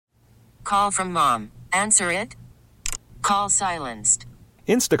call from mom. Answer it. Call silenced.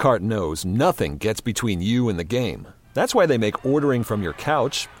 Instacart knows nothing gets between you and the game. That's why they make ordering from your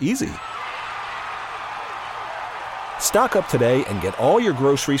couch easy. Stock up today and get all your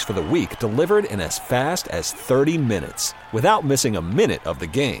groceries for the week delivered in as fast as 30 minutes without missing a minute of the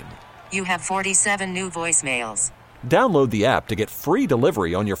game. You have 47 new voicemails. Download the app to get free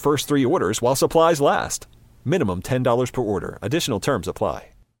delivery on your first 3 orders while supplies last. Minimum $10 per order. Additional terms apply.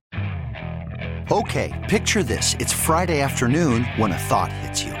 Okay, picture this. It's Friday afternoon when a thought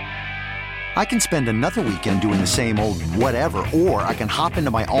hits you. I can spend another weekend doing the same old whatever, or I can hop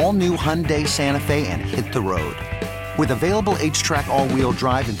into my all-new Hyundai Santa Fe and hit the road. With available H-Track all-wheel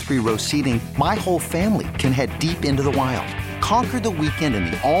drive and 3-row seating, my whole family can head deep into the wild. Conquer the weekend in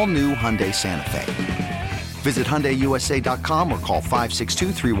the all-new Hyundai Santa Fe. Visit HyundaiUSA.com or call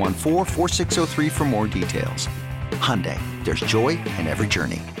 562-314-4603 for more details. Hyundai, there's joy in every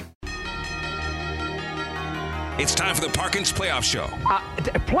journey. It's time for the Parkins Playoff Show.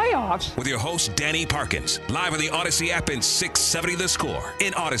 Playoffs? With your host, Danny Parkins. Live on the Odyssey app and 670 The Score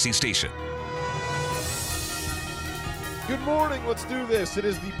in Odyssey Station. Good morning. Let's do this. It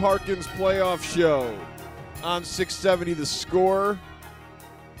is the Parkins Playoff Show on 670 The Score.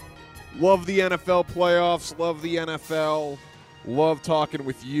 Love the NFL playoffs. Love the NFL. Love talking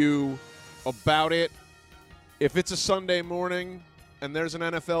with you about it. If it's a Sunday morning and there's an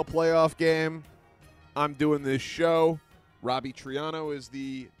NFL playoff game, I'm doing this show. Robbie Triano is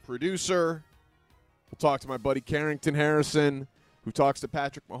the producer. We'll talk to my buddy Carrington Harrison, who talks to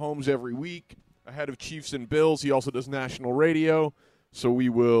Patrick Mahomes every week ahead of Chiefs and Bills. He also does national radio. So we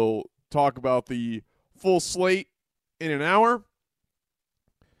will talk about the full slate in an hour.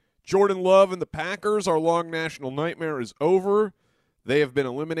 Jordan Love and the Packers, our long national nightmare is over. They have been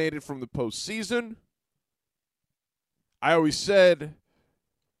eliminated from the postseason. I always said,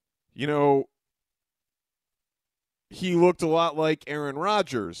 he looked a lot like Aaron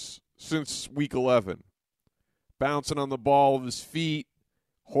Rodgers since week 11. Bouncing on the ball with his feet,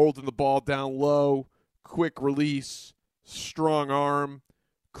 holding the ball down low, quick release, strong arm,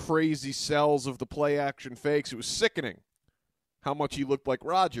 crazy sells of the play action fakes. It was sickening how much he looked like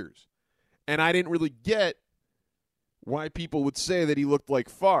Rodgers. And I didn't really get why people would say that he looked like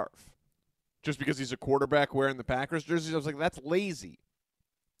Favre just because he's a quarterback wearing the Packers jersey. I was like, that's lazy.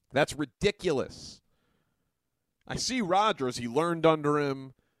 That's ridiculous. I see Rodgers. He learned under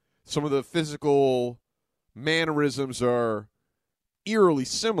him. Some of the physical mannerisms are eerily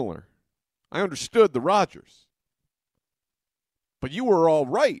similar. I understood the Rodgers. But you were all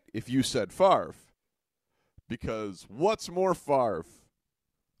right if you said Favre. Because what's more Favre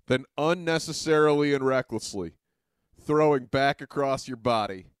than unnecessarily and recklessly throwing back across your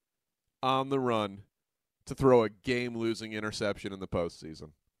body on the run to throw a game-losing interception in the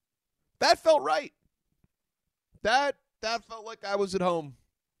postseason? That felt right. That felt like I was at home.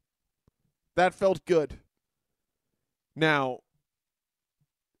 That felt good. Now,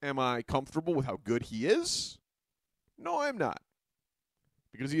 am I comfortable with how good he is? No, I'm not.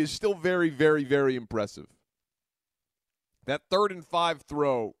 Because he is still very, very, very impressive. That 3rd and 5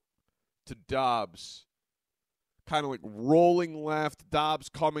 throw to Dobbs, kind of like rolling left, Dobbs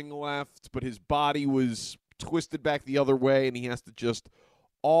coming left, but his body was twisted back the other way, and he has to just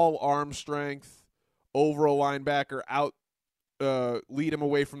all arm strength over a linebacker, out, lead him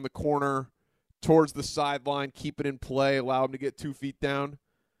away from the corner, towards the sideline, keep it in play, allow him to get 2 feet down.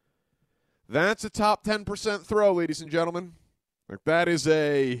 That's a top 10% throw, ladies and gentlemen. Like that is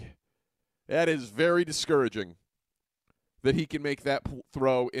very discouraging that he can make that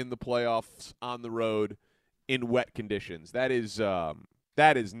throw in the playoffs on the road in wet conditions. That is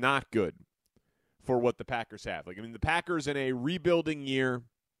not good for what the Packers have. The Packers in a rebuilding year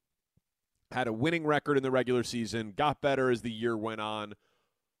had a winning record in the regular season, got better as the year went on,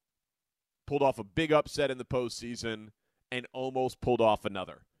 pulled off a big upset in the postseason, and almost pulled off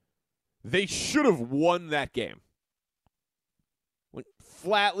another. They should have won that game.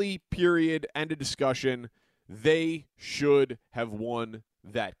 Flatly, period, end of discussion. They should have won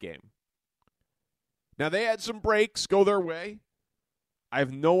that game. Now, they had some breaks go their way. I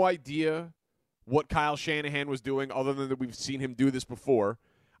have no idea what Kyle Shanahan was doing other than that we've seen him do this before.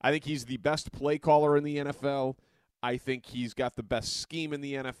 I think he's the best play caller in the NFL. I think he's got the best scheme in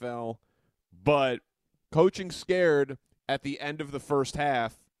the NFL. But coaching scared at the end of the first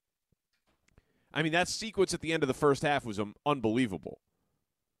half, that sequence at the end of the first half was unbelievable.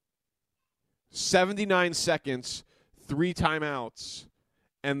 79 seconds, 3 timeouts,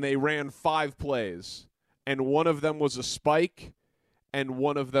 and they ran 5 plays. And one of them was a spike, and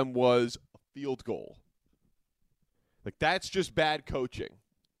one of them was a field goal. That's just bad coaching.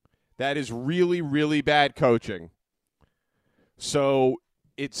 That is really, really bad coaching. So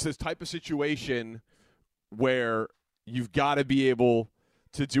it's this type of situation where you've got to be able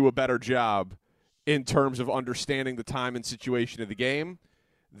to do a better job in terms of understanding the time and situation of the game.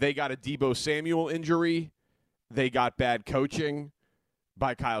 They got a Deebo Samuel injury. They got bad coaching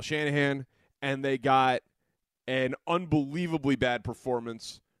by Kyle Shanahan. And they got an unbelievably bad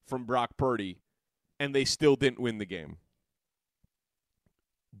performance from Brock Purdy. And they still didn't win the game.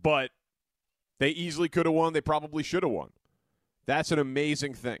 But they easily could have won. They probably should have won. That's an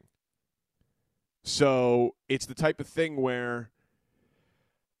amazing thing. So it's the type of thing where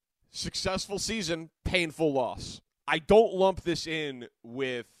successful season, painful loss. I don't lump this in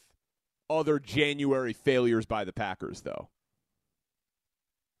with other January failures by the Packers, though.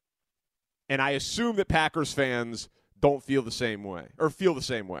 And I assume that Packers fans don't feel the same way, or feel the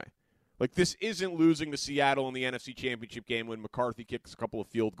same way. Like, this isn't losing to Seattle in the NFC Championship game when McCarthy kicks a couple of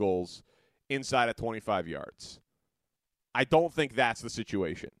field goals inside of 25 yards. I don't think that's the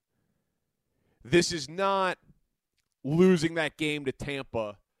situation. This is not losing that game to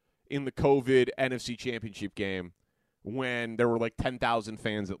Tampa in the COVID NFC Championship game when there were like 10,000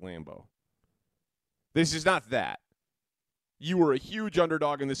 fans at Lambeau. This is not that. You were a huge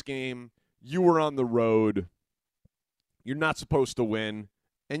underdog in this game. You were on the road. You're not supposed to win,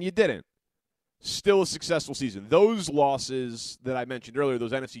 and you didn't. Still a successful season. Those losses that I mentioned earlier,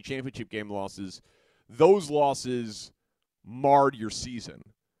 those NFC Championship game losses, those losses marred your season.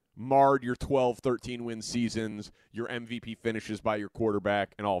 Marred your 12, 13-win seasons, your MVP finishes by your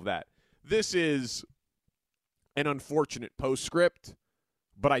quarterback, and all of that. This is an unfortunate postscript,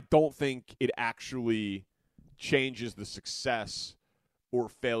 but I don't think it actually changes the success or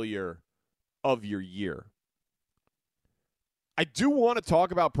failure of your year. I do want to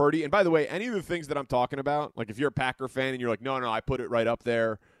talk about Purdy. And by the way, any of the things that I'm talking about, like if you're a Packer fan and you're like, no, I put it right up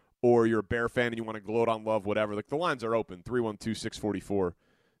there, or you're a Bear fan and you want to gloat on Love, whatever, like the lines are open,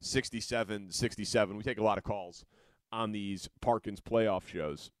 312-644-6767. We take a lot of calls on these Parkins Playoff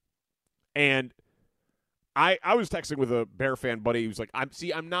Shows. And I was texting with a Bear fan buddy. He was like,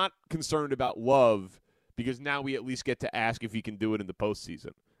 I'm not concerned about Love because now we at least get to ask if he can do it in the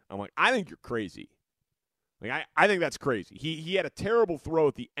postseason. I'm like, I think you're crazy. Like, I think that's crazy. He had a terrible throw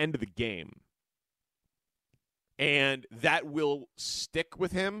at the end of the game, and that will stick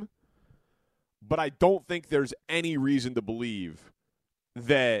with him, but I don't think there's any reason to believe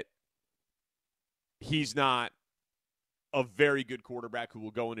that he's not a very good quarterback who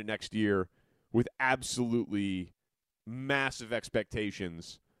will go into next year with absolutely massive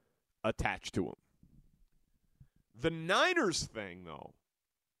expectations attached to him. The Niners thing, though,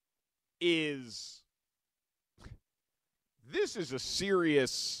 is this is a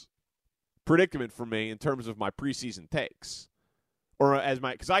serious predicament for me in terms of my preseason takes. Or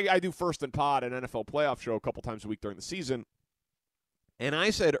because I do First and Pod, an NFL playoff show a couple times a week during the season. And I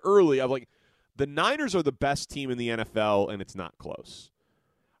said early, I'm like, the Niners are the best team in the NFL, and it's not close.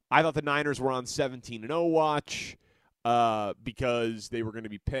 I thought the Niners were on 17-0 watch because they were going to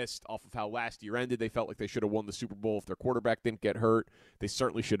be pissed off of how last year ended. They felt like they should have won the Super Bowl if their quarterback didn't get hurt. They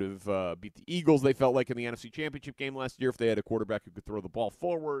certainly should have beat the Eagles, they felt like, in the NFC Championship game last year if they had a quarterback who could throw the ball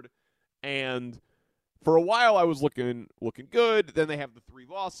forward. And for a while I was looking good. Then they have the 3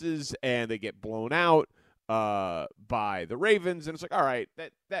 losses, and they get blown out by the Ravens. And it's like, all right,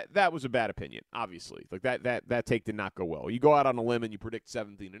 that was a bad opinion, obviously. Like that take did not go well. You go out on a limb and you predict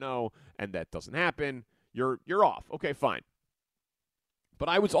 17-0, and that doesn't happen. You're off. Okay, fine. But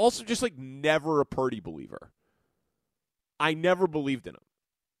I was also just like never a Purdy believer. I never believed in him.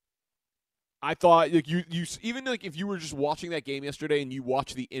 I thought like you even like if you were just watching that game yesterday and you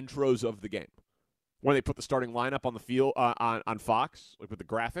watch the intros of the game when they put the starting lineup on the field on Fox, like with the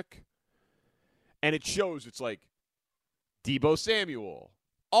graphic, and it shows it's like Deebo Samuel,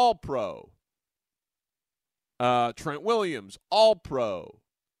 All-Pro, Trent Williams, All-Pro,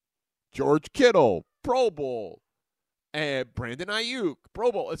 George Kittle, Pro Bowl, and Brandon Ayuk,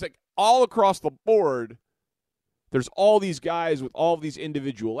 Pro Bowl. It's like all across the board, there's all these guys with all these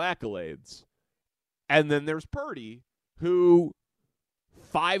individual accolades. And then there's Purdy, who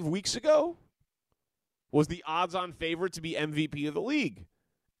 5 weeks ago was the odds-on favorite to be MVP of the league.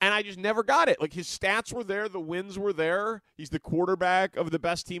 And I just never got it. Like, his stats were there. The wins were there. He's the quarterback of the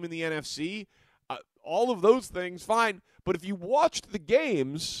best team in the NFC. All of those things, fine. But if you watched the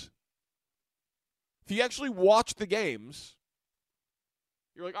games, if you actually watched the games,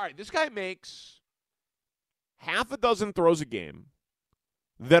 you're like, all right, this guy makes half a dozen throws a game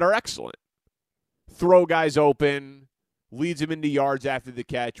that are excellent. Throw guys open, leads him into yards after the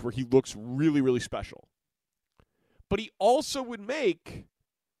catch where he looks really, really special. But he also would make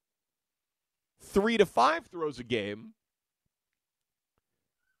 3 to 5 throws a game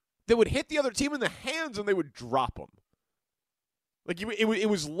that would hit the other team in the hands and they would drop them. Like it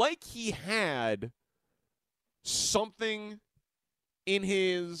was like he had something in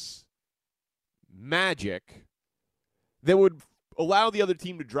his magic that would allow the other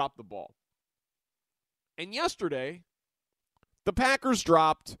team to drop the ball. And yesterday, the Packers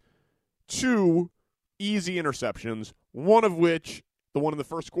dropped 2 easy interceptions, one of which, the one in the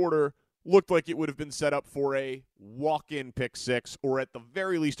first quarter, looked like it would have been set up for a walk-in pick six or at the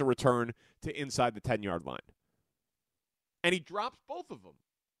very least a return to inside the 10-yard line. And he drops both of them.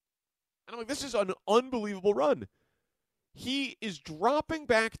 And I'm like, this is an unbelievable run. He is dropping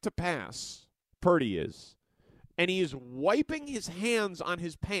back to pass, Purdy is, and he is wiping his hands on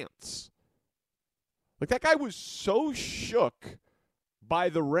his pants. Like, that guy was so shook by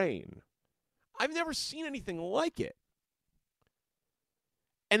the rain. I've never seen anything like it.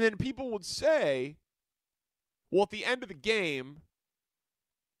 And then people would say, well, at the end of the game,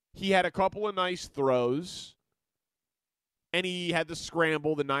 he had a couple of nice throws, and he had the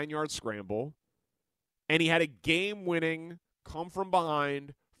scramble, the 9-yard scramble, and he had a game-winning,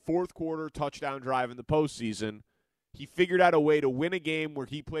 come-from-behind, fourth-quarter touchdown drive in the postseason. He figured out a way to win a game where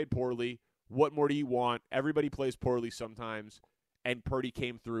he played poorly. What more do you want? Everybody plays poorly sometimes, and Purdy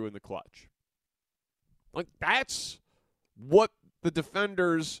came through in the clutch. Like, that's what the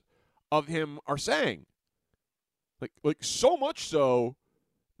defenders of him are saying. Like so much so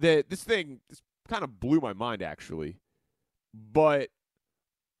that this kind of blew my mind, actually. But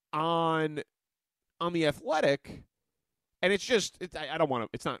on The Athletic, and I don't want to,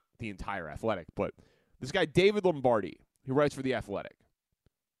 it's not the entire Athletic, but this guy, David Lombardi, who writes for The Athletic,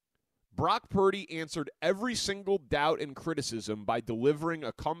 Brock Purdy answered every single doubt and criticism by delivering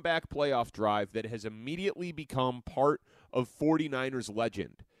a comeback playoff drive that has immediately become part of 49ers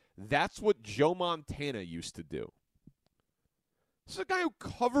legend. That's what Joe Montana used to do. This is a guy who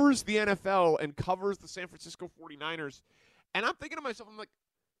covers the NFL and covers the San Francisco 49ers. And I'm thinking to myself, I'm like,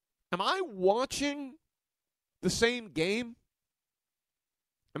 am I watching the same game?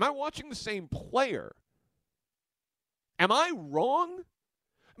 Am I watching the same player? Am I wrong?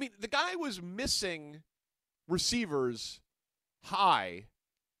 I mean, the guy was missing receivers high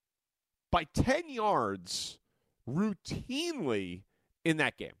by 10 yards routinely in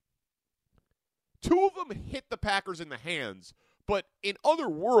that game. 2 of them hit the Packers in the hands, but in other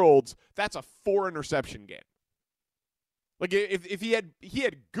worlds, that's a 4-interception game. Like, if he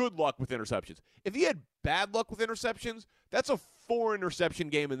had good luck with interceptions. If he had bad luck with interceptions, that's a 4-interception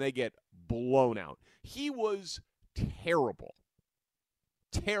game and they get blown out. He was terrible.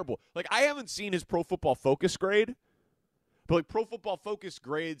 Terrible. Like, I haven't seen his Pro Football Focus grade, but like Pro Football Focus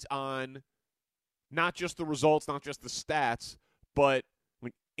grades on not just the results, not just the stats, but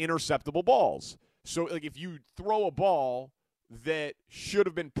like interceptable balls. So like if you throw a ball that should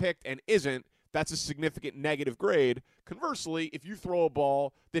have been picked and isn't, that's a significant negative grade. Conversely, if you throw a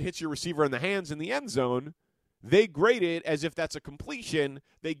ball that hits your receiver in the hands in the end zone, they grade it as if that's a completion.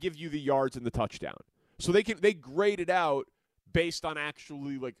 They give you the yards and the touchdown. So they grade it out based on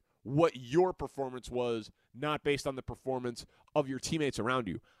actually like what your performance was, not based on the performance of your teammates around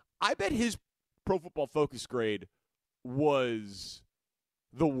you. I bet his Pro Football Focus grade was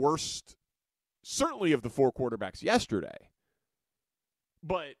the worst, certainly of the 4 quarterbacks yesterday.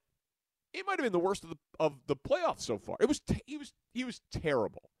 But it might have been the worst of the playoffs so far. He was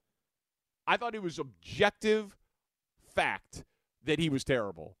terrible. I thought it was objective fact that he was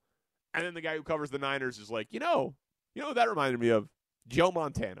terrible. And then the guy who covers the Niners is like, you know what that reminded me of? Joe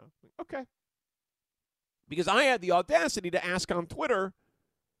Montana. Okay. Because I had the audacity to ask on Twitter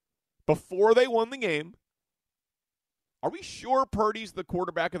before they won the game, are we sure Purdy's the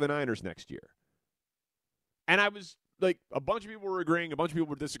quarterback of the Niners next year? And I was like, a bunch of people were agreeing, a bunch of people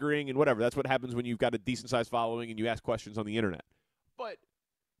were disagreeing, and whatever. That's what happens when you've got a decent-sized following and you ask questions on the internet. But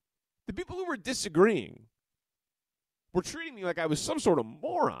the people who were disagreeing were treating me like I was some sort of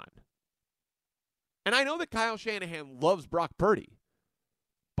moron. And I know that Kyle Shanahan loves Brock Purdy,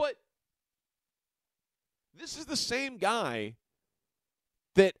 but this is the same guy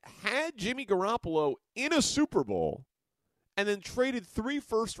that had Jimmy Garoppolo in a Super Bowl and then traded 3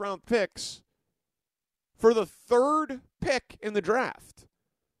 first-round picks for the 3rd pick in the draft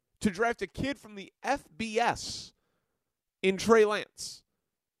to draft a kid from the FBS in Trey Lance.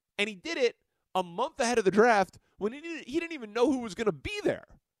 And he did it a month ahead of the draft when he didn't even know who was going to be there.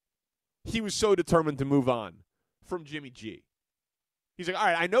 He was so determined to move on from Jimmy G. He's like, all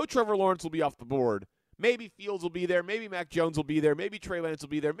right, I know Trevor Lawrence will be off the board. Maybe Fields will be there. Maybe Mac Jones will be there. Maybe Trey Lance will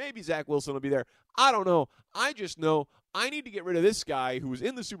be there. Maybe Zach Wilson will be there. I don't know. I just know I need to get rid of this guy who was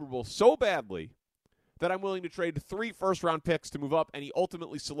in the Super Bowl so badly that I'm willing to trade 3 first-round picks to move up, and he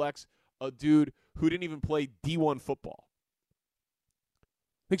ultimately selects a dude who didn't even play D1 football.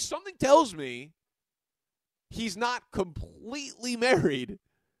 Like, something tells me he's not completely married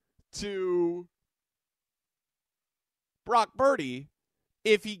to Brock Purdy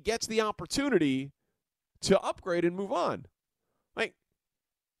if he gets the opportunity to upgrade and move on. Like,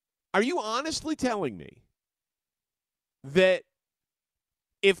 are you honestly telling me that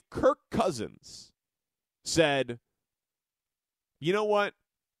if Kirk Cousins said, you know what,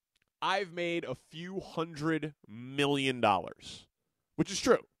 I've made a few $100 million, which is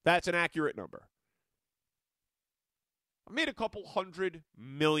true. That's an accurate number. I made a couple $100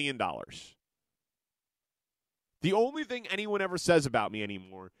 million. The only thing anyone ever says about me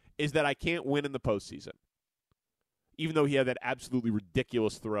anymore is that I can't win in the postseason, even though he had that absolutely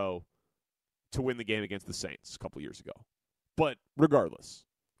ridiculous throw to win the game against the Saints a couple years ago. But regardless,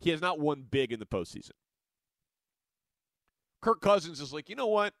 he has not won big in the postseason. Kirk Cousins is like, you know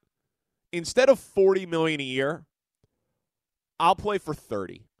what? Instead of $40 million a year, I'll play for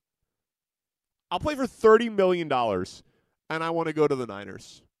 $30. I'll play for $30 million, and I want to go to the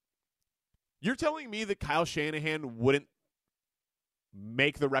Niners. You're telling me that Kyle Shanahan wouldn't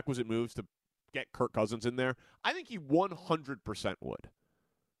make the requisite moves to get Kirk Cousins in there? I think he 100% would.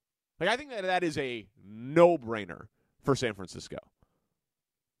 Like, I think that is a no-brainer for San Francisco.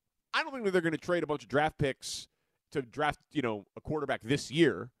 I don't think that they're going to trade a bunch of draft picks to draft, a quarterback this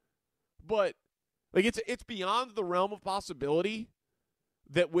year. But like it's beyond the realm of possibility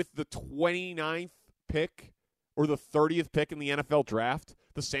that with the 29th pick or the 30th pick in the NFL draft,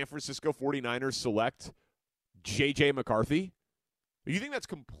 the San Francisco 49ers select J.J. McCarthy. You think that's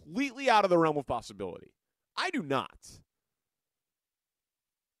completely out of the realm of possibility? I do not.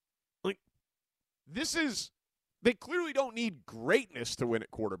 Like, they clearly don't need greatness to win at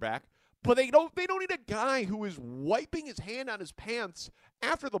quarterback, but they don't need a guy who is wiping his hand on his pants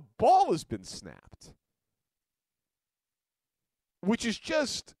after the ball has been snapped. Which is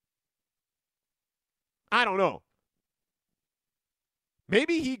just, I don't know.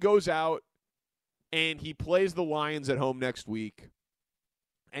 Maybe he goes out and he plays the Lions at home next week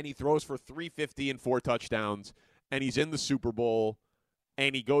and he throws for 350 and 4 touchdowns and he's in the Super Bowl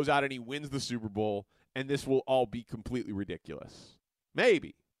and he goes out and he wins the Super Bowl and this will all be completely ridiculous.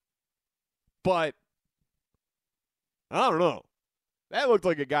 Maybe. But I don't know. That looked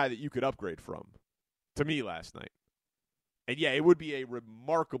like a guy that you could upgrade from to me last night. And yeah, it would be a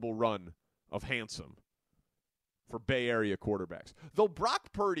remarkable run of handsome for Bay Area quarterbacks. Though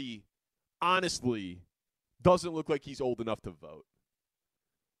Brock Purdy, honestly, doesn't look like he's old enough to vote.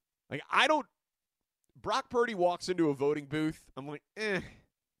 Like, Brock Purdy walks into a voting booth, I'm like, I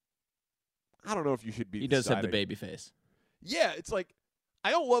don't know if you should be He deciding. does have the baby face. Yeah, it's like,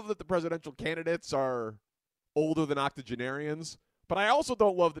 I don't love that the presidential candidates are older than octogenarians, but I also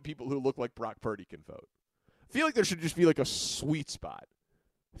don't love that people who look like Brock Purdy can vote. I feel like there should just be like a sweet spot.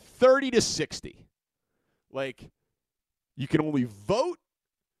 30 to 60. Like, you can only vote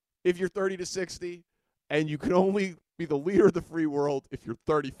if you're 30 to 60, and you can only be the leader of the free world if you're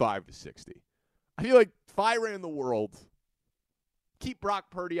 35 to 60. I feel like if I ran the world, keep Brock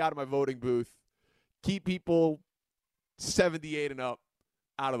Purdy out of my voting booth, keep people 78 and up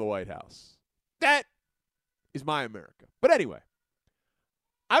out of the White House. That is my America. But anyway,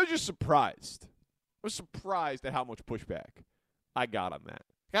 I was just surprised. I was surprised at how much pushback I got on that.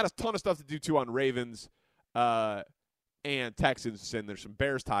 Got a ton of stuff to do, too, on Ravens and Texans, and there's some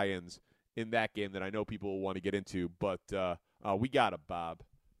Bears tie-ins in that game that I know people will want to get into, but we got a Bob.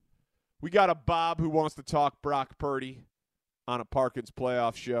 We got a Bob who wants to talk Brock Purdy on a Parkins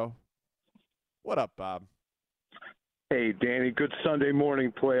Playoff Show. What up, Bob? Hey, Danny, good Sunday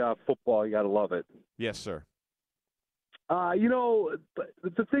morning playoff football. You got to love it. Yes, sir. The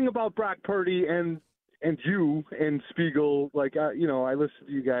thing about Brock Purdy and you and Spiegel, I listen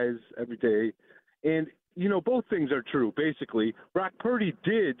to you guys every day, and, both things are true, basically. Brock Purdy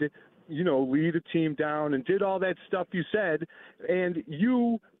did, lead a team down and did all that stuff you said, and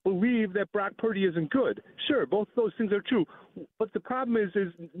you believe that Brock Purdy isn't good. Sure, both of those things are true, but the problem is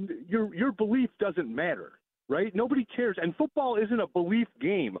your belief doesn't matter. Right? Nobody cares. And football isn't a belief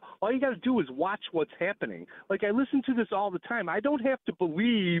game. All you got to do is watch what's happening. Like, I listen to this all the time. I don't have to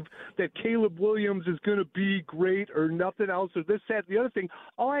believe that Caleb Williams is going to be great or nothing else or this, that, the other thing.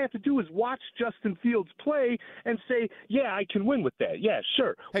 All I have to do is watch Justin Fields play and say, yeah, I can win with that. Yeah,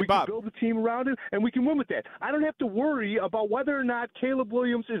 sure. Hey, we Bob. can build a team around it, and we can win with that. I don't have to worry about whether or not Caleb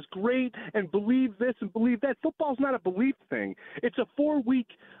Williams is great and believe this and believe that. Football's not a belief thing. It's a 4-week,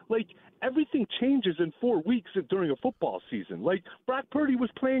 everything changes in 4 weeks. weeks during a football season. Like, Brock Purdy was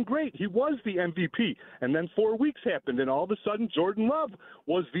playing great. He was the MVP. And then 4 weeks happened, and all of a sudden Jordan Love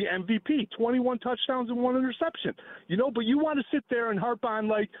was the MVP, 21 touchdowns and 1 interception. But you want to sit there and harp on,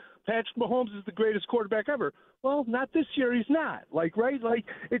 like, Patrick Mahomes is the greatest quarterback ever. Well, not this year. He's not. Right?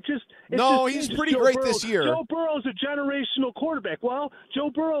 He's pretty great this year. Joe Burrow's a generational quarterback. Well, Joe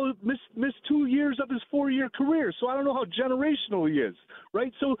Burrow missed 2 years of his 4-year career, so I don't know how generational he is.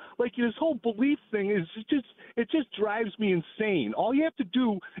 Right? So, this whole belief thing it just drives me insane. All you have to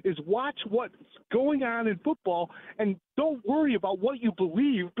do is watch what's going on in football and don't worry about what you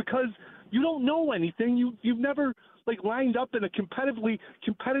believe because you don't know anything. You've never lined up in a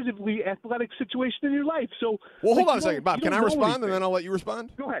competitively athletic situation in your life. So, well, hold on a second, Bob. Can I respond and then I'll let you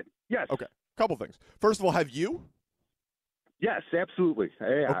respond? Go ahead. Yes. Okay. Couple things. First of all, have you? Yes, absolutely.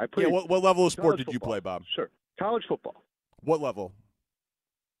 Yeah, I played. What level of sport did you play, Bob? Sure. College football. What level?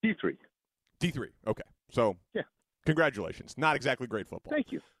 D3. D3. Okay. So, yeah. Congratulations. Not exactly great football.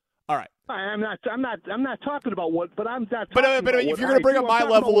 Thank you. All right. I'm not talking about what, but I'm not. But if you're going to bring up my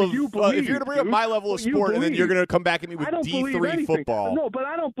level of, if you're going to bring up my level of sport, and then you're going to come back at me with D3 football. No, but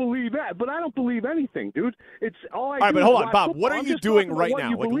I don't believe that. But I don't believe anything, dude. It's all I. All right, but hold on, Bob. Football. What are you doing right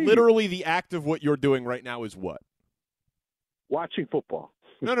now? Literally, the act of what you're doing right now is what? Watching football.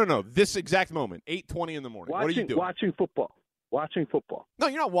 No. This exact moment, 8:20 in the morning. What are you doing? Watching football. Watching football. No,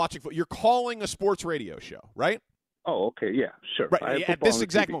 you're not watching football. You're calling a sports radio show, right? Oh, okay, yeah, sure. Right, at this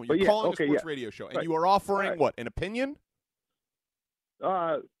exact moment, you're calling a sports radio show, and you are offering what, an opinion?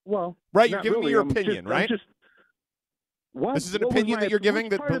 Well, right, you're giving me your opinion, right? What? This is an opinion that you're giving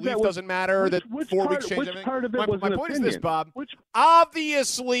that belief doesn't matter, that 4 weeks change everything? Part of it was my point opinion? is this, Bob.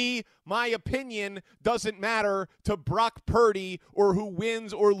 Obviously, my opinion doesn't matter to Brock Purdy or who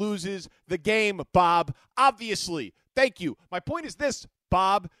wins or loses the game, Bob. Obviously. Thank you. My point is this,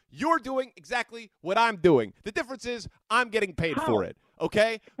 Bob. You're doing exactly what I'm doing. The difference is I'm getting paid for it,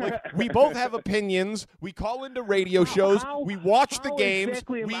 okay? We both have opinions. We call into radio shows. We watch the games.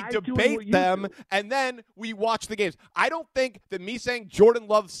 We debate them, and then we watch the games. I don't think that me saying Jordan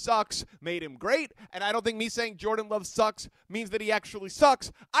Love sucks made him great, and I don't think me saying Jordan Love sucks means that he actually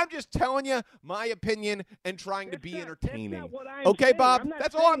sucks. I'm just telling you my opinion and trying to be entertaining. Okay, Bob?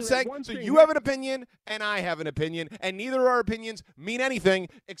 That's all I'm saying. So you have an opinion, and I have an opinion, and neither of our opinions mean anything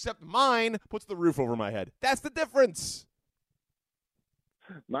except mine puts the roof over my head. That's the difference.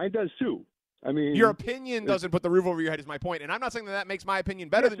 Mine does too. I mean, your opinion doesn't put the roof over your head is my point, and I'm not saying that makes my opinion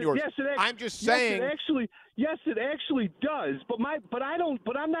better than yours. I'm just saying. Yes, it actually does. But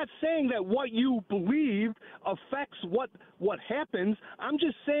I'm not saying that what you believe affects what happens. I'm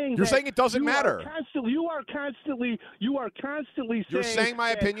just saying you're saying it doesn't matter. You are constantly saying. You're saying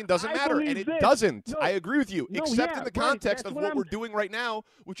my opinion doesn't matter, and it doesn't. No, I agree with you, except in the context of what we're doing right now,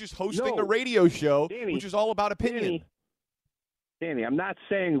 which is hosting a radio show, Danny, which is all about opinion. Danny, I'm not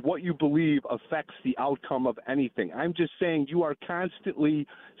saying what you believe affects the outcome of anything. I'm just saying you are constantly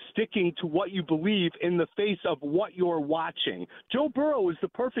sticking to what you believe in the face of what you're watching. Joe Burrow is the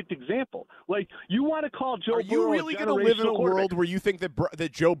perfect example. You want to call Joe Burrow. Are you really going to live in a world where you think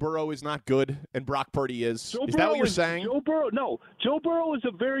that Joe Burrow is not good and Brock Purdy is? Is that what you're saying? Joe Burrow is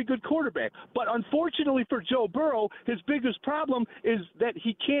a very good quarterback. But unfortunately for Joe Burrow, his biggest problem is that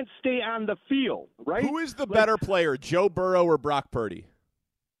he can't stay on the field, right? Who is the better player, Joe Burrow or Brock Purdy?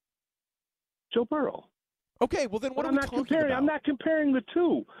 Joe Burrow. Okay, well then what are we talking about? I'm not comparing the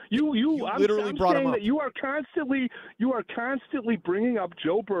two. You literally brought him up. That you are constantly bringing up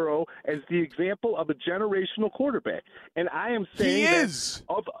Joe Burrow as the example of a generational quarterback, and I am saying he is.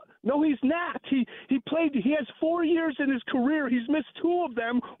 No, he's not. He has 4 years in his career. He's missed 2 of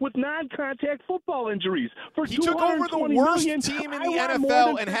them with non-contact football injuries. He took over the worst team in the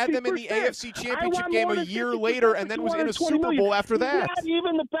NFL and had them in the AFC Championship game a year later and then was in a Super Bowl after that. He's not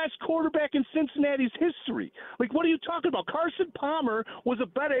even the best quarterback in Cincinnati's history. What are you talking about? Carson Palmer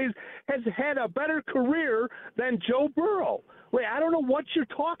has had a better career than Joe Burrow. I don't know what you're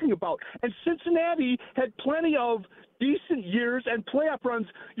talking about. And Cincinnati had plenty of decent years and playoff runs.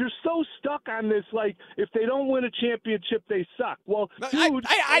 You're so stuck on this, if they don't win a championship, they suck. Well, dude,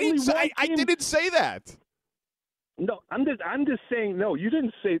 I didn't say that. No, I'm just saying. No, you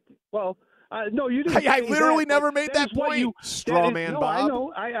didn't say. Well, no, you didn't. I literally never made that point. Straw man, Bob. I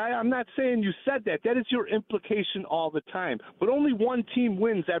know. I'm not saying you said that. That is your implication all the time. But only one team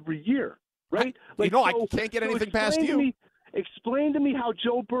wins every year, right? I can't get anything past you. Explain to me how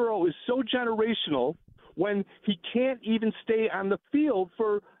Joe Burrow is so generational when he can't even stay on the field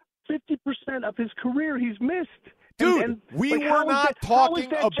for 50% of his career. He's missed. Dude, we were not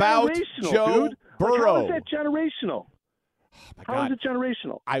talking about Joe Burrow. How is that generational? How is it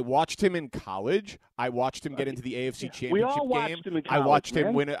generational? I watched him in college. I watched him get into the AFC Championship we all watched game. Him in college, I watched him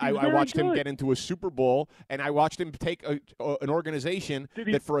man. win. I watched him get into a Super Bowl, and I watched him take an organization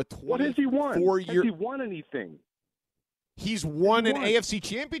that for a 24-year. What has he won? Has he won anything? He's won an AFC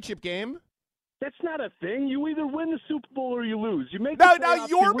Championship game. That's not a thing. You either win the Super Bowl or you lose. You make now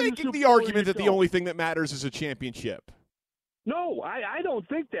you're making the argument that the only thing that matters is a championship. No, I don't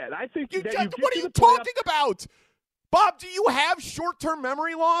think that. I think that what are you talking about? Bob, do you have short-term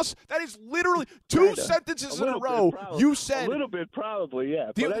memory loss? That is literally two sentences in a row. You said a little bit, probably,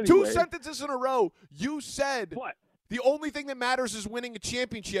 yeah. But anyway, 2 sentences in a row. You said what? The only thing that matters is winning a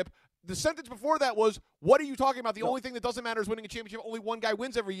championship. The sentence before that was, "What are you talking about? The only thing that doesn't matter is winning a championship. Only one guy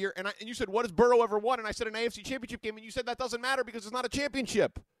wins every year." And you said, "What has Burrow ever won?" And I said, "An AFC Championship game." And you said that doesn't matter because it's not a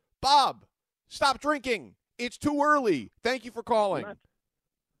championship. Bob, stop drinking. It's too early. Thank you for calling.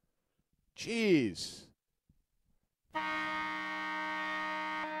 Jeez.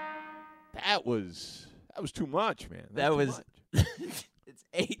 That was too much, man. That was it's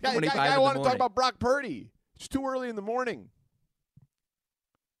 8:25. I want to talk about Brock Purdy. It's too early in the morning.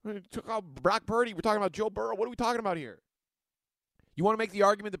 We took out Brock Purdy. We're talking about Joe Burrow. What are we talking about here? You want to make the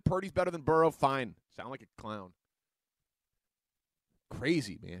argument that Purdy's better than Burrow? Fine. Sound like a clown.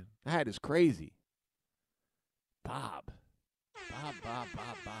 Crazy, man. That is crazy. Bob.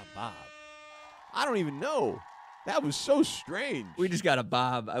 I don't even know. That was so strange. We just got a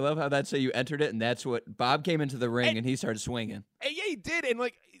Bob. I love how that's how you entered it, and that's what Bob came into the ring and he started swinging. Yeah, he did, and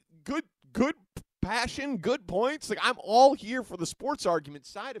like good passion, good points. Like I'm all here for the sports argument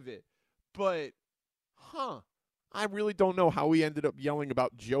side of it, but I really don't know how he ended up yelling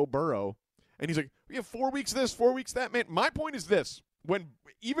about Joe Burrow. And he's like, "We have 4 weeks this, 4 weeks that." Man, my point is this: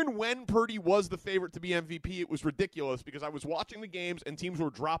 even when Purdy was the favorite to be MVP, it was ridiculous because I was watching the games and teams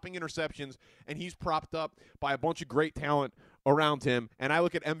were dropping interceptions, and he's propped up by a bunch of great talent around him. And I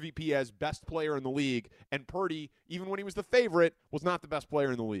look at MVP as best player in the league, and Purdy, even when he was the favorite, was not the best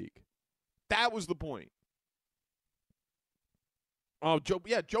player in the league. That was the point. Oh, Joe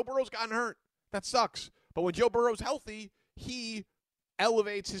Burrow's gotten hurt. That sucks. But when Joe Burrow's healthy, he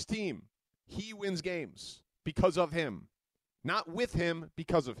elevates his team. He wins games because of him. Not with him,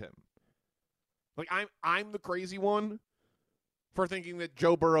 because of him. Like I'm the crazy one for thinking that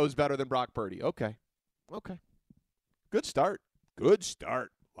Joe Burrow is better than Brock Purdy. Okay. Good start.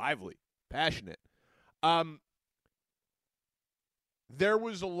 Lively. Passionate. There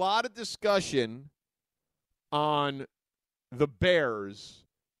was a lot of discussion on the Bears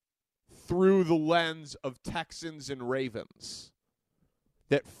through the lens of Texans and Ravens.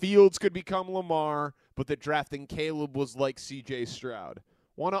 That Fields could become Lamar, but that drafting Caleb was like C.J. Stroud.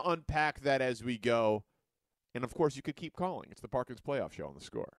 Want to unpack that as we go. And, of course, you could keep calling. It's the Parkins Playoff Show on The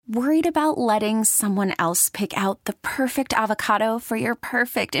Score. Worried about letting someone else pick out the perfect avocado for your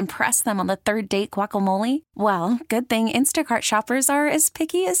perfect impress them on the third date guacamole? Well, good thing Instacart shoppers are as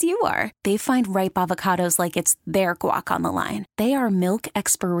picky as you are. They find ripe avocados like it's their guac on the line. They are milk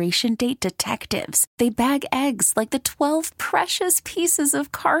expiration date detectives. They bag eggs like the 12 precious pieces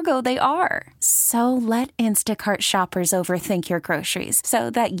of cargo they are. So let Instacart shoppers overthink your groceries so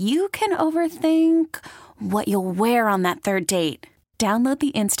that you can overthink what you'll wear on that third date. Download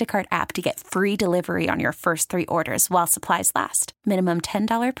the Instacart app to get free delivery on your first 3 orders while supplies last. Minimum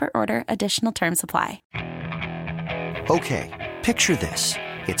 $10 per order. Additional terms apply. Okay, picture this.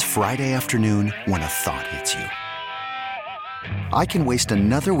 It's Friday afternoon when a thought hits you. I can waste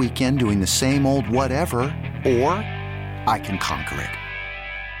another weekend doing the same old whatever, or I can conquer it.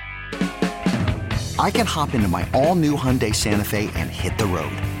 I can hop into my all-new Hyundai Santa Fe and hit the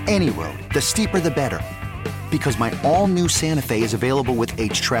road. Any road. The steeper, the better. Because my all-new Santa Fe is available with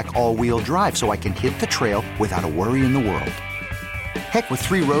H-Track all-wheel drive, so I can hit the trail without a worry in the world. Heck, with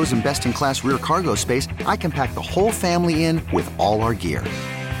 3 rows and best-in-class rear cargo space, I can pack the whole family in with all our gear.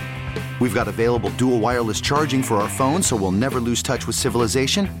 We've got available dual wireless charging for our phones, so we'll never lose touch with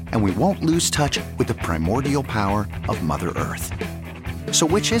civilization, and we won't lose touch with the primordial power of Mother Earth. So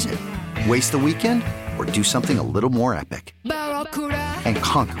which is it? Waste the weekend or do something a little more epic? And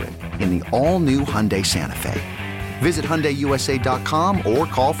conquer it in the all-new Hyundai Santa Fe. Visit HyundaiUSA.com or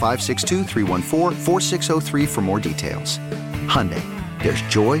call 562-314-4603 for more details. Hyundai, there's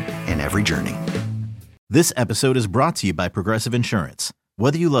joy in every journey. This episode is brought to you by Progressive Insurance.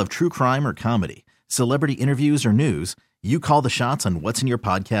 Whether you love true crime or comedy, celebrity interviews or news, you call the shots on what's in your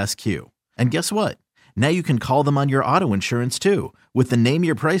podcast queue. And guess what? Now you can call them on your auto insurance too with the Name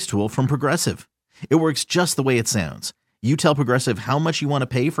Your Price tool from Progressive. It works just the way it sounds. You tell Progressive how much you want to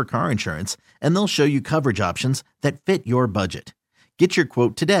pay for car insurance, and they'll show you coverage options that fit your budget. Get your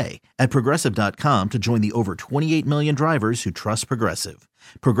quote today at Progressive.com to join the over 28 million drivers who trust Progressive.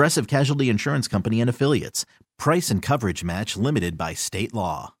 Progressive Casualty Insurance Company and Affiliates. Price and coverage match limited by state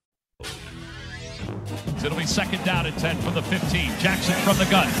law. It'll be second down and 10 from the 15. Jackson from the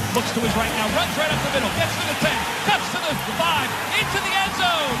gun. Looks to his right now. Runs right up the middle. Gets to the 10. Cuts to the 5. Into the end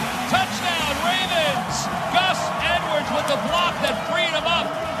zone. Touchdown, Ravens. Gus Edwards with the block that freed him up.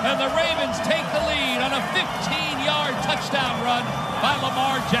 And the Ravens take the lead on a 15-yard touchdown run by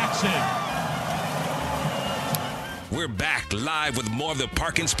Lamar Jackson. We're back live with more of the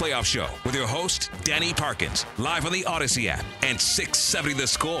Parkins Playoff Show with your host, Danny Parkins, live on the Odyssey app and 670 The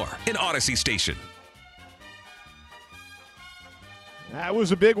Score in Odyssey Station. That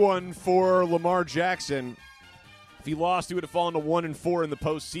was a big one for Lamar Jackson. If he lost, he would have fallen to 1-4 in the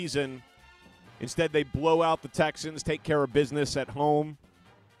postseason. Instead, they blow out the Texans, take care of business at home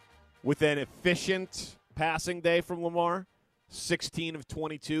with an efficient passing day from Lamar. 16 of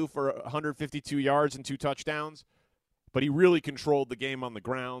 22 for 152 yards and 2 touchdowns. But he really controlled the game on the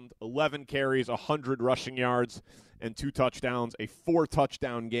ground. 11 carries, 100 rushing yards, and 2 touchdowns. A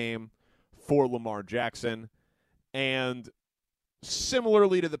 4-touchdown game for Lamar Jackson. And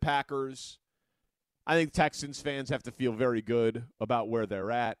similarly to the Packers, I think Texans fans have to feel very good about where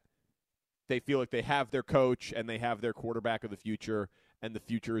they're at. They feel like they have their coach and they have their quarterback of the future, and the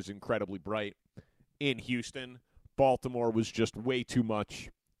future is incredibly bright in Houston. Baltimore was just way too much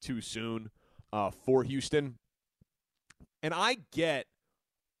too soon for Houston. And I get,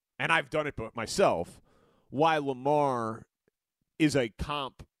 and I've done it myself, why Lamar is a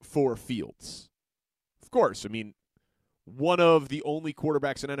comp for Fields. Of course, I mean, one of the only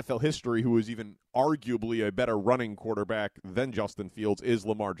quarterbacks in NFL history who is even arguably a better running quarterback than Justin Fields is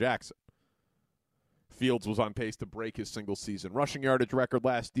Lamar Jackson. Fields was on pace to break his single-season rushing yardage record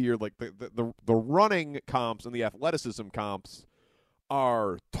last year. Like the running comps and the athleticism comps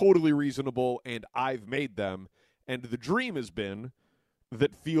are totally reasonable, and I've made them. And the dream has been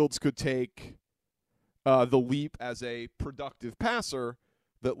that Fields could take the leap as a productive passer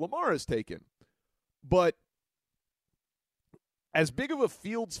that Lamar has taken. But as big of a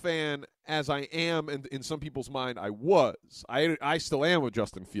Fields fan as I am, and in some people's mind I was, I still am a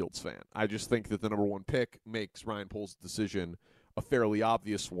Justin Fields fan. I just think that the number 1 pick makes Ryan Poles' decision a fairly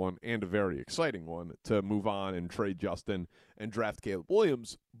obvious one and a very exciting one to move on and trade Justin and draft Caleb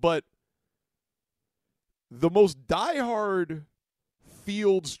Williams. But the most diehard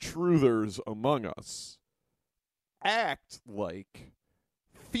Fields truthers among us act like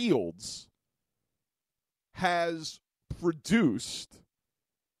Fields has produced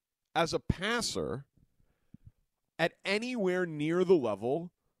as a passer at anywhere near the level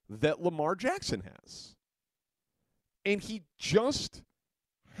that Lamar Jackson has. And he just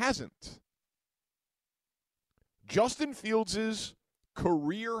hasn't. Justin Fields'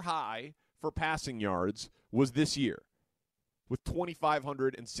 career high for passing yards was this year with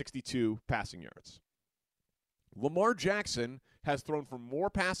 2,562 passing yards. Lamar Jackson has thrown for more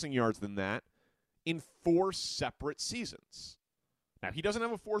passing yards than that in 4 separate seasons. Now, he doesn't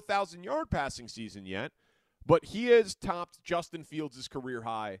have a 4,000-yard passing season yet, but he has topped Justin Fields' career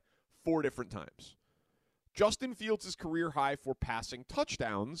high 4 different times. Justin Fields' career high for passing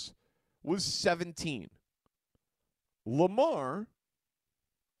touchdowns was 17. Lamar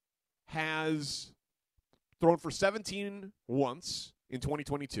has thrown for 17 once in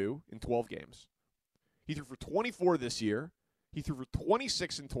 2022 in 12 games. He threw for 24 this year. He threw for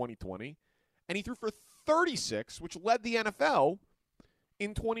 26 in 2020. And he threw for 36, which led the NFL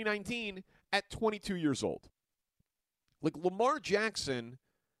in 2019 at 22 years old. Like, Lamar Jackson,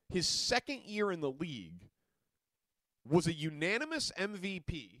 his second year in the league, was a unanimous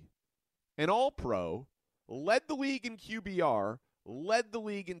MVP, an All-Pro, led the league in QBR, led the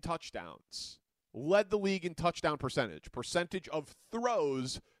league in touchdowns, led the league in touchdown percentage of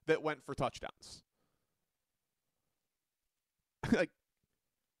throws that went for touchdowns. Like,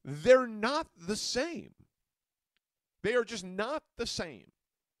 they're not the same. They are just not the same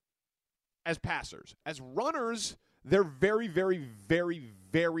as passers. As runners, they're very, very, very,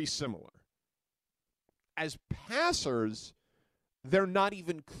 very similar. As passers, they're not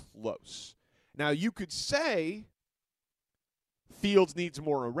even close. Now, you could say Fields needs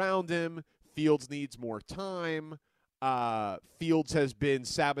more around him. Fields needs more time. Fields has been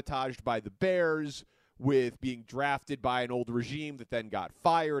sabotaged by the Bears with being drafted by an old regime that then got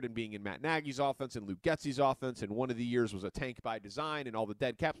fired and being in Matt Nagy's offense and Luke Getsy's offense, and one of the years was a tank by design and all the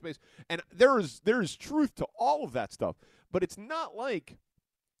dead cap space. And there is truth to all of that stuff. But it's not like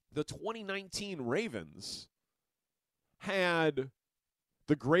the 2019 Ravens had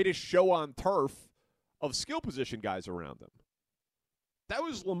the greatest show on turf of skill position guys around them. That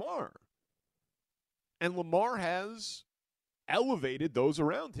was Lamar. And Lamar has elevated those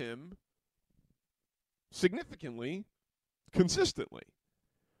around him significantly, consistently.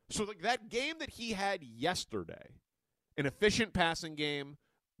 So like that game that he had yesterday, an efficient passing game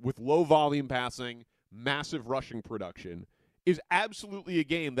with low volume passing, massive rushing production, is absolutely a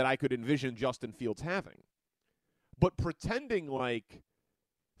game that I could envision Justin Fields having. But pretending like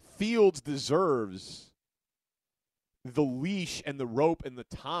Fields deserves the leash and the rope and the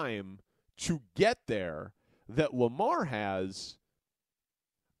time to get there that Lamar has,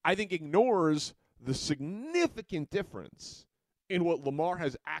 I think ignores the significant difference in what Lamar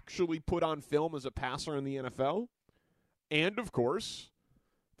has actually put on film as a passer in the NFL, and, of course,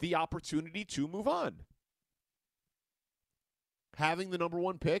 the opportunity to move on. Having the number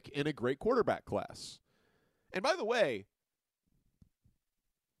 1 pick in a great quarterback class. And by the way,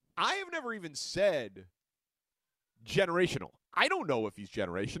 I have never even said generational. I don't know if he's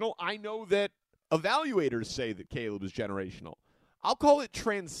generational. I know that evaluators say that Caleb is generational. I'll call it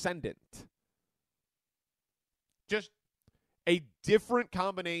transcendent. Just a different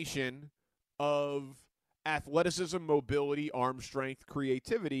combination of athleticism, mobility, arm strength,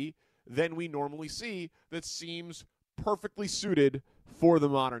 creativity than we normally see that seems perfectly suited for the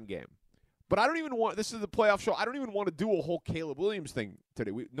modern game. But I don't even want, this is the playoff show, I don't even want to do a whole Caleb Williams thing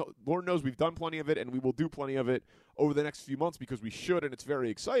today. Lord knows we've done plenty of it, and we will do plenty of it over the next few months because we should, and it's very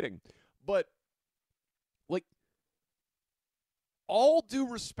exciting. But, like, all due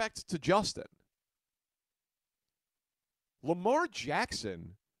respect to Justin, Lamar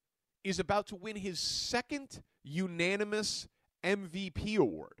Jackson is about to win his second unanimous MVP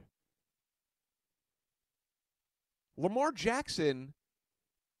award. Lamar Jackson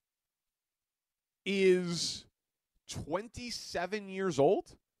is 27 years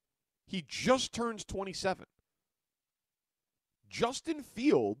old. He just turns 27. Justin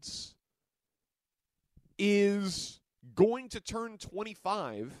Fields is going to turn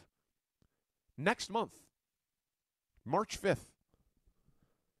 25 next month, March 5th.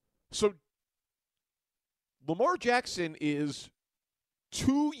 So Lamar Jackson is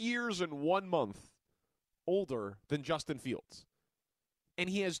 2 years and 1 month older than Justin Fields. And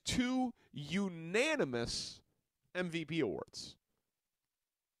he has 2 unanimous MVP awards.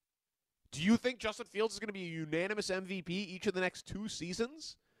 Do you think Justin Fields is going to be a unanimous MVP each of the next 2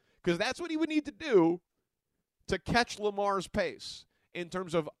 seasons? Because that's what he would need to do to catch Lamar's pace in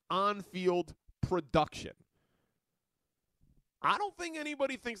terms of on-field production. I don't think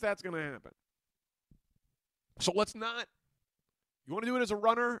anybody thinks that's going to happen. So let's not. You want to do it as a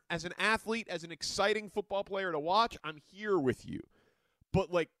runner, as an athlete, as an exciting football player to watch? I'm here with you.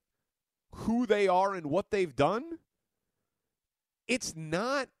 But, like, who they are and what they've done, it's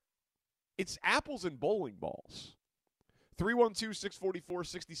not. It's apples and bowling balls.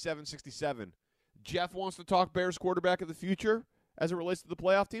 312-644-6767. Jeff wants to talk Bears quarterback of the future as it relates to the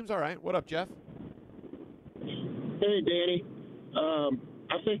playoff teams. All right. What up, Jeff? Hey, Danny.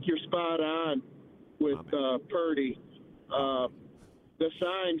 I think you're spot on with Purdy. The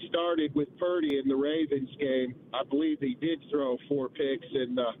sign started with Purdy in the Ravens game. I believe he did throw 4 picks,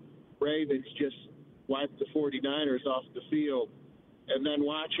 and the Ravens just wiped the 49ers off the field. And then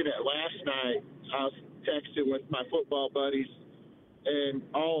watching it last night, I was texting with my football buddies, and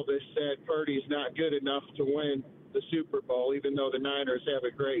all of us said Purdy's not good enough to win the Super Bowl, even though the Niners have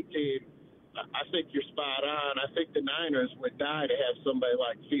a great team. I think you're spot on. I think the Niners would die to have somebody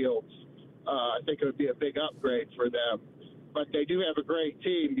like Fields. I think it would be a big upgrade for them. But they do have a great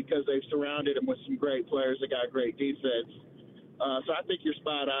team because they've surrounded them with some great players. They got great defense. So I think you're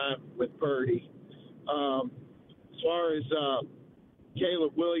spot on with Purdy. As far as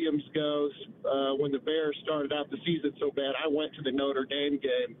Caleb Williams goes, when the Bears started out the season so bad, I went to the Notre Dame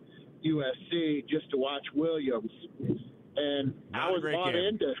game, USC, just to watch Williams. And I was bought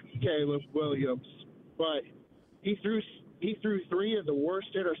into Caleb Williams, but he threw 3 of the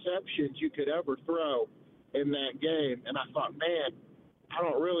worst interceptions you could ever throw in that game. And I thought, man, I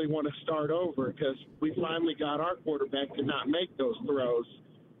don't really want to start over because we finally got our quarterback to not make those throws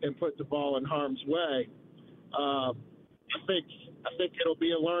and put the ball in harm's way. I think it'll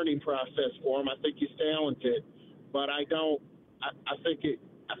be a learning process for him. I think he's talented, but I think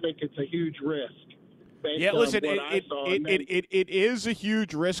it's a huge risk. Yeah, listen, it is a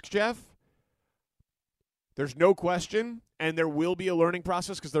huge risk, Jeff. There's no question, and there will be a learning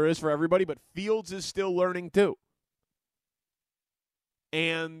process because there is for everybody, but Fields is still learning too.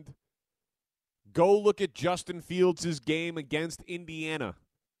 And go look at Justin Fields' game against Indiana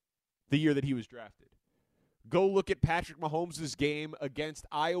the year that he was drafted. Go look at Patrick Mahomes' game against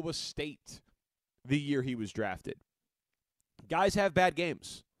Iowa State the year he was drafted. Guys have bad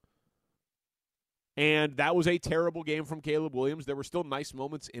games. And that was a terrible game from Caleb Williams. There were still nice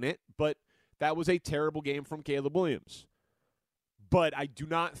moments in it, but that was a terrible game from Caleb Williams. But I do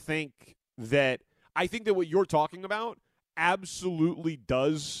not think that – I think that what you're talking about absolutely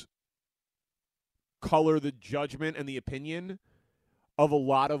does color the judgment and the opinion of a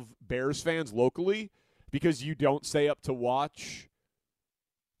lot of Bears fans locally, because you don't stay up to watch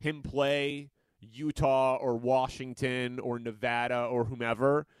him play Utah or Washington or Nevada or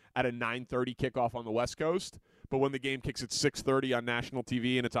whomever at a 9:30 kickoff on the West Coast. But when the game kicks at 6:30 on national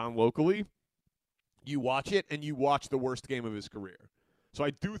TV and it's on locally, you watch it and you watch the worst game of his career. So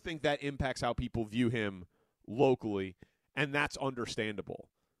I do think that impacts how people view him locally, and that's understandable.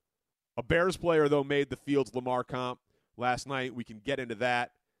 A Bears player, though, made the Fields-Lamar comp last night. We can get into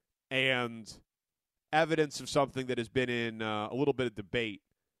that. And evidence of something that has been in a little bit of debate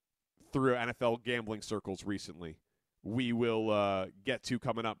through NFL gambling circles recently. We will get to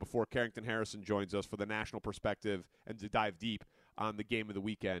coming up before Carrington Harrison joins us for the national perspective and to dive deep on the game of the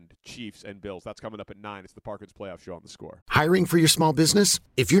weekend, Chiefs and Bills. That's coming up at 9. It's the Parkins Playoff Show on The Score. Hiring for your small business?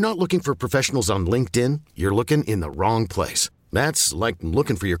 If you're not looking for professionals on LinkedIn, you're looking in the wrong place. That's like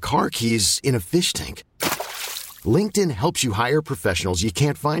looking for your car keys in a fish tank. LinkedIn helps you hire professionals you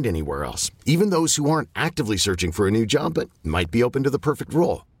can't find anywhere else, even those who aren't actively searching for a new job but might be open to the perfect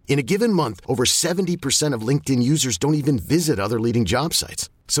role. In a given month, over 70% of LinkedIn users don't even visit other leading job sites.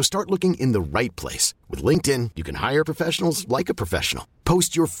 So start looking in the right place. With LinkedIn, you can hire professionals like a professional.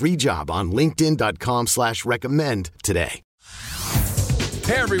 Post your free job on linkedin.com/recommend today.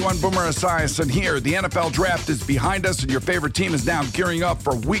 Hey everyone, Boomer Esiason here. The NFL Draft is behind us and your favorite team is now gearing up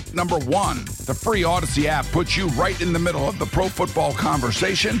for week number 1. The free Odyssey app puts you right in the middle of the pro football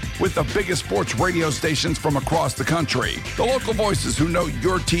conversation with the biggest sports radio stations from across the country. The local voices who know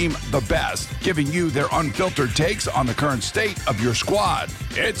your team the best, giving you their unfiltered takes on the current state of your squad.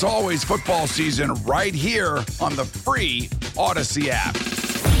 It's always football season right here on the free Odyssey app.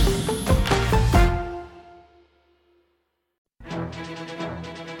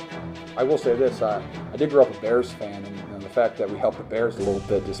 I will say this, I did grow up a Bears fan, and the fact that we helped the Bears a little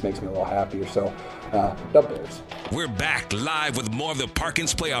bit just makes me a little happier. So, the Bears. We're back live with more of the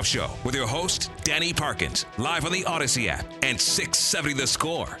Parkins Playoff Show with your host, Danny Parkins, live on the Odyssey app and 670 The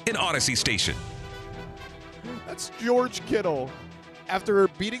Score in Odyssey Station. That's George Kittle. After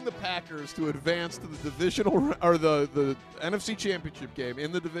beating the Packers to advance to the divisional or the NFC Championship game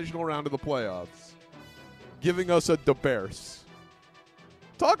in the divisional round of the playoffs, giving us the Bears.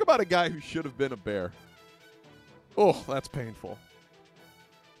 Talk about a guy who should have been a Bear. Oh, that's painful.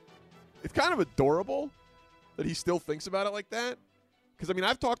 It's kind of adorable that he still thinks about it like that. Because, I mean,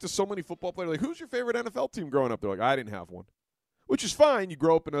 I've talked to so many football players, like, who's your favorite NFL team growing up? They're like, I didn't have one. Which is fine. You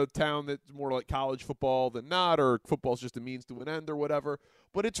grow up in a town that's more like college football than not, or football's just a means to an end or whatever.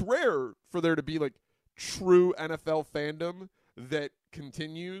 But it's rare for there to be, like, true NFL fandom that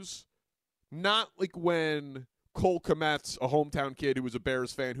continues. Not like when Cole Kmet's a hometown kid who was a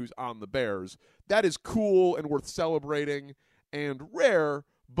Bears fan who's on the Bears. That is cool and worth celebrating and rare,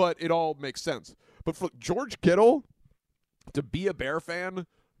 but it all makes sense. But for George Kittle to be a Bear fan,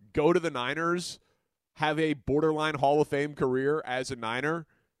 go to the Niners, have a borderline Hall of Fame career as a Niner,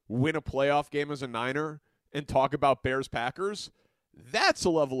 win a playoff game as a Niner, and talk about Bears-Packers, that's a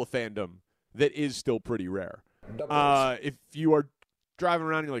level of fandom that is still pretty rare. If you are driving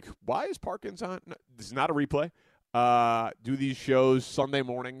around and you're like, why is Parkins on? No, this is not a replay. Do these shows Sunday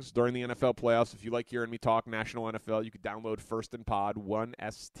mornings during the NFL playoffs. If you like hearing me talk national NFL, you could download First and Pod,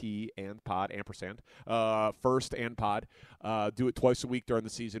 1ST and Pod, ampersand, First and Pod. Do it twice a week during the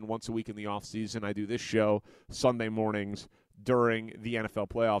season, once a week in the off season. I do this show Sunday mornings during the NFL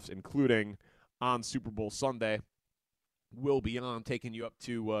playoffs, including on Super Bowl Sunday. We'll be on taking you up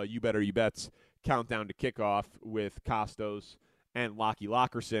to You Better You Bets countdown to kickoff with Costos and Lockie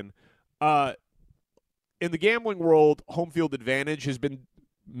Lockerson. In the gambling world, home field advantage has been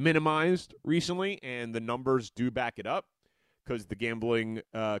minimized recently, and the numbers do back it up because the gambling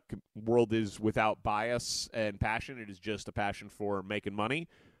world is without bias and passion. It is just a passion for making money.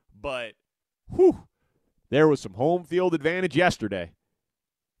 But, there was some home field advantage yesterday.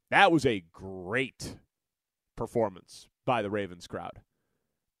 That was a great performance by the Ravens crowd.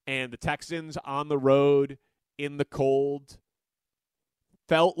 And the Texans on the road in the cold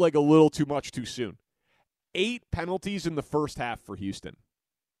felt like a little too much too soon. 8 penalties in the first half for Houston.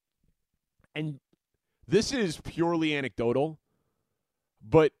 And this is purely anecdotal,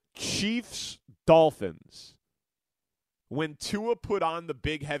 but Chiefs-Dolphins, when Tua put on the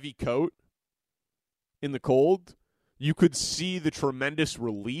big heavy coat in the cold, you could see the tremendous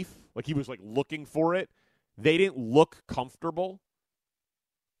relief. Like he was like looking for it they didn't look comfortable,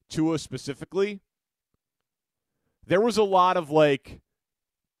 Tua specifically. There was a lot of, like,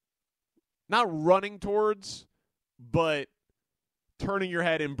 not running towards, but turning your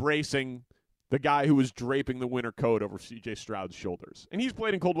head, embracing the guy who was draping the winter coat over C.J. Stroud's shoulders. And he's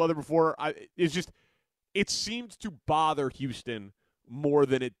played in cold weather before. It seemed to bother Houston more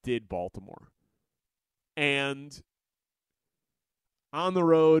than it did Baltimore. And on the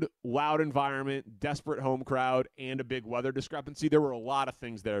road, loud environment, desperate home crowd, and a big weather discrepancy. There were a lot of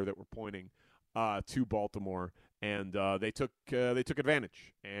things there that were pointing to Baltimore, and they took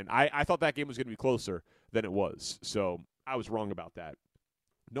advantage. And I thought that game was going to be closer than it was, so I was wrong about that.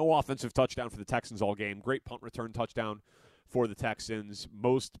 No offensive touchdown for the Texans all game. Great punt return touchdown for the Texans.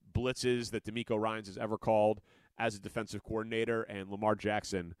 Most blitzes that DeMeco Ryans has ever called as a defensive coordinator, and Lamar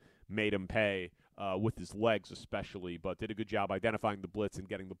Jackson made him pay with his legs especially, but did a good job identifying the blitz and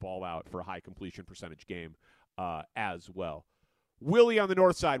getting the ball out for a high completion percentage game as well. Willie on the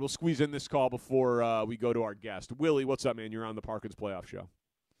north side. We'll squeeze in this call before we go to our guest. Willie, what's up, man? You're on the Parkins Playoff Show.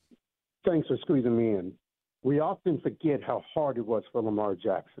 Thanks for squeezing me in. We often forget how hard it was for Lamar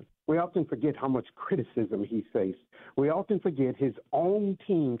Jackson. We often forget how much criticism he faced. We often forget his own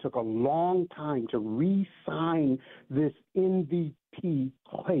team took a long time to re-sign this MVP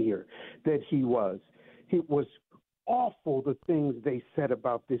player that he was. It was awful, the things they said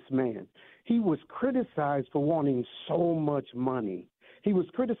about this man. He was criticized for wanting so much money. He was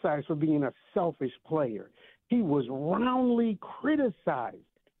criticized for being a selfish player. He was roundly criticized.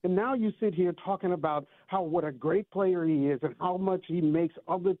 And now you sit here talking about what a great player he is and how much he makes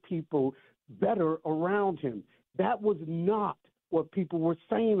other people better around him. That was not what people were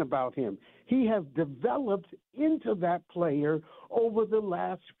saying about him. He has developed into that player over the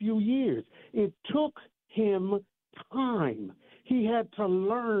last few years. It took him time. He had to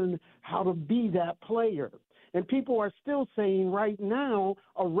learn how to be that player. And people are still saying right now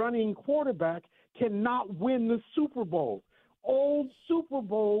a running quarterback cannot win the Super Bowl. Old Super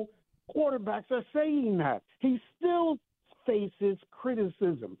Bowl quarterbacks are saying that. He still faces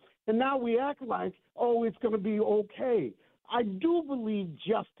criticism. And now we act like, it's going to be okay. I do believe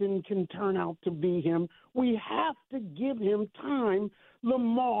Justin can turn out to be him. We have to give him time.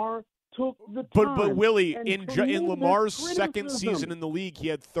 Lamar took the time. But Willie, in Lamar's second season in the league, he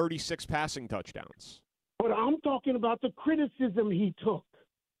had 36 passing touchdowns. But I'm talking about the criticism he took.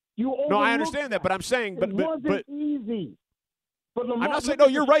 No, I understand that, but I'm saying, it wasn't easy. But Lamar, I'm not saying. No,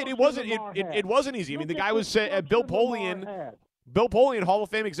 you're right. It wasn't. It wasn't easy. I mean, the guy was Bill Polian, Hall of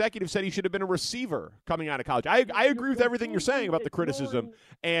Fame executive, said he should have been a receiver coming out of college. I agree with everything you're saying about the criticism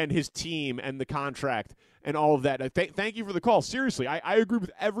and his team and the contract and all of that. Thank you for the call. Seriously, I agree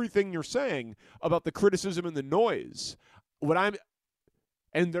with everything you're saying about the criticism and the noise.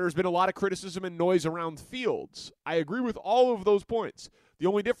 And there's been a lot of criticism and noise around fields. I agree with all of those points. The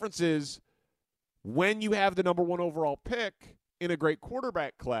only difference is when you have the number 1 overall pick in a great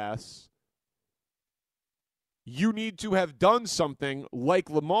quarterback class, you need to have done something like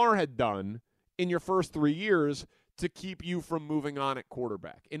Lamar had done in your first 3 years to keep you from moving on at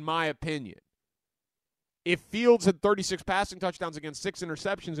quarterback, in my opinion. If Fields had 36 passing touchdowns against 6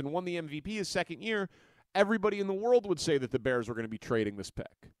 interceptions and won the MVP his second year, everybody in the world would say that the Bears were going to be trading this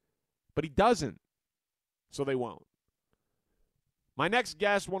pick. But he doesn't, so they won't. My next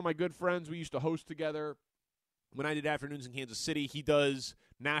guest, one of my good friends, we used to host together when I did afternoons in Kansas City. He does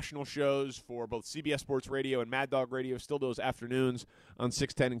national shows for both CBS Sports Radio and Mad Dog Radio, still does afternoons on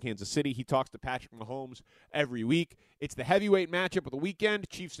 610 in Kansas City. He talks to Patrick Mahomes every week. It's the heavyweight matchup of the weekend,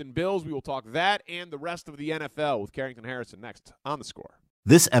 Chiefs and Bills. We will talk that and the rest of the NFL with Carrington Harrison next on The Score.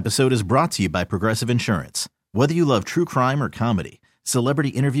 This episode is brought to you by Progressive Insurance. Whether you love true crime or comedy, celebrity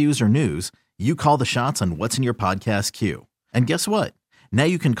interviews or news, you call the shots on what's in your podcast queue. And guess what? Now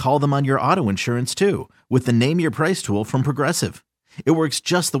you can call them on your auto insurance too with the Name Your Price tool from Progressive. It works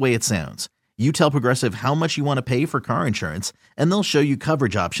just the way it sounds. You tell Progressive how much you want to pay for car insurance, and they'll show you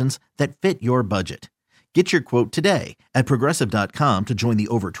coverage options that fit your budget. Get your quote today at Progressive.com to join the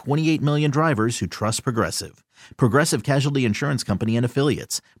over 28 million drivers who trust Progressive. Progressive Casualty Insurance Company and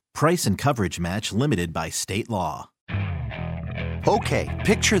Affiliates. Price and coverage match limited by state law. Okay,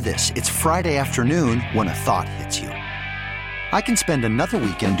 picture this. It's Friday afternoon when a thought hits you. I can spend another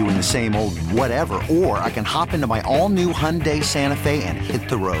weekend doing the same old whatever, or I can hop into my all-new Hyundai Santa Fe and hit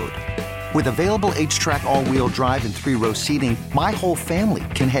the road. With available H-Track all-wheel drive and 3-row seating, my whole family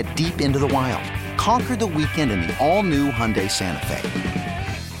can head deep into the wild. Conquer the weekend in the all-new Hyundai Santa Fe.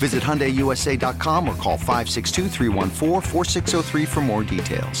 Visit HyundaiUSA.com or call 562-314-4603 for more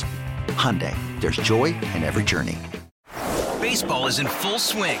details. Hyundai, there's joy in every journey. Baseball is in full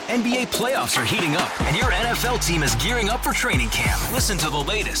swing. NBA playoffs are heating up, and your NFL team is gearing up for training camp. Listen to the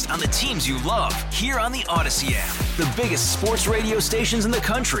latest on the teams you love here on the Odyssey app. The biggest sports radio stations in the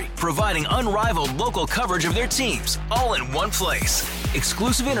country, providing unrivaled local coverage of their teams, all in one place.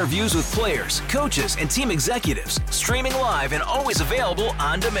 Exclusive interviews with players, coaches, and team executives, streaming live and always available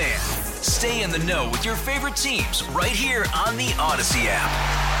on demand. Stay in the know with your favorite teams right here on the Odyssey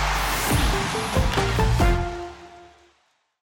app.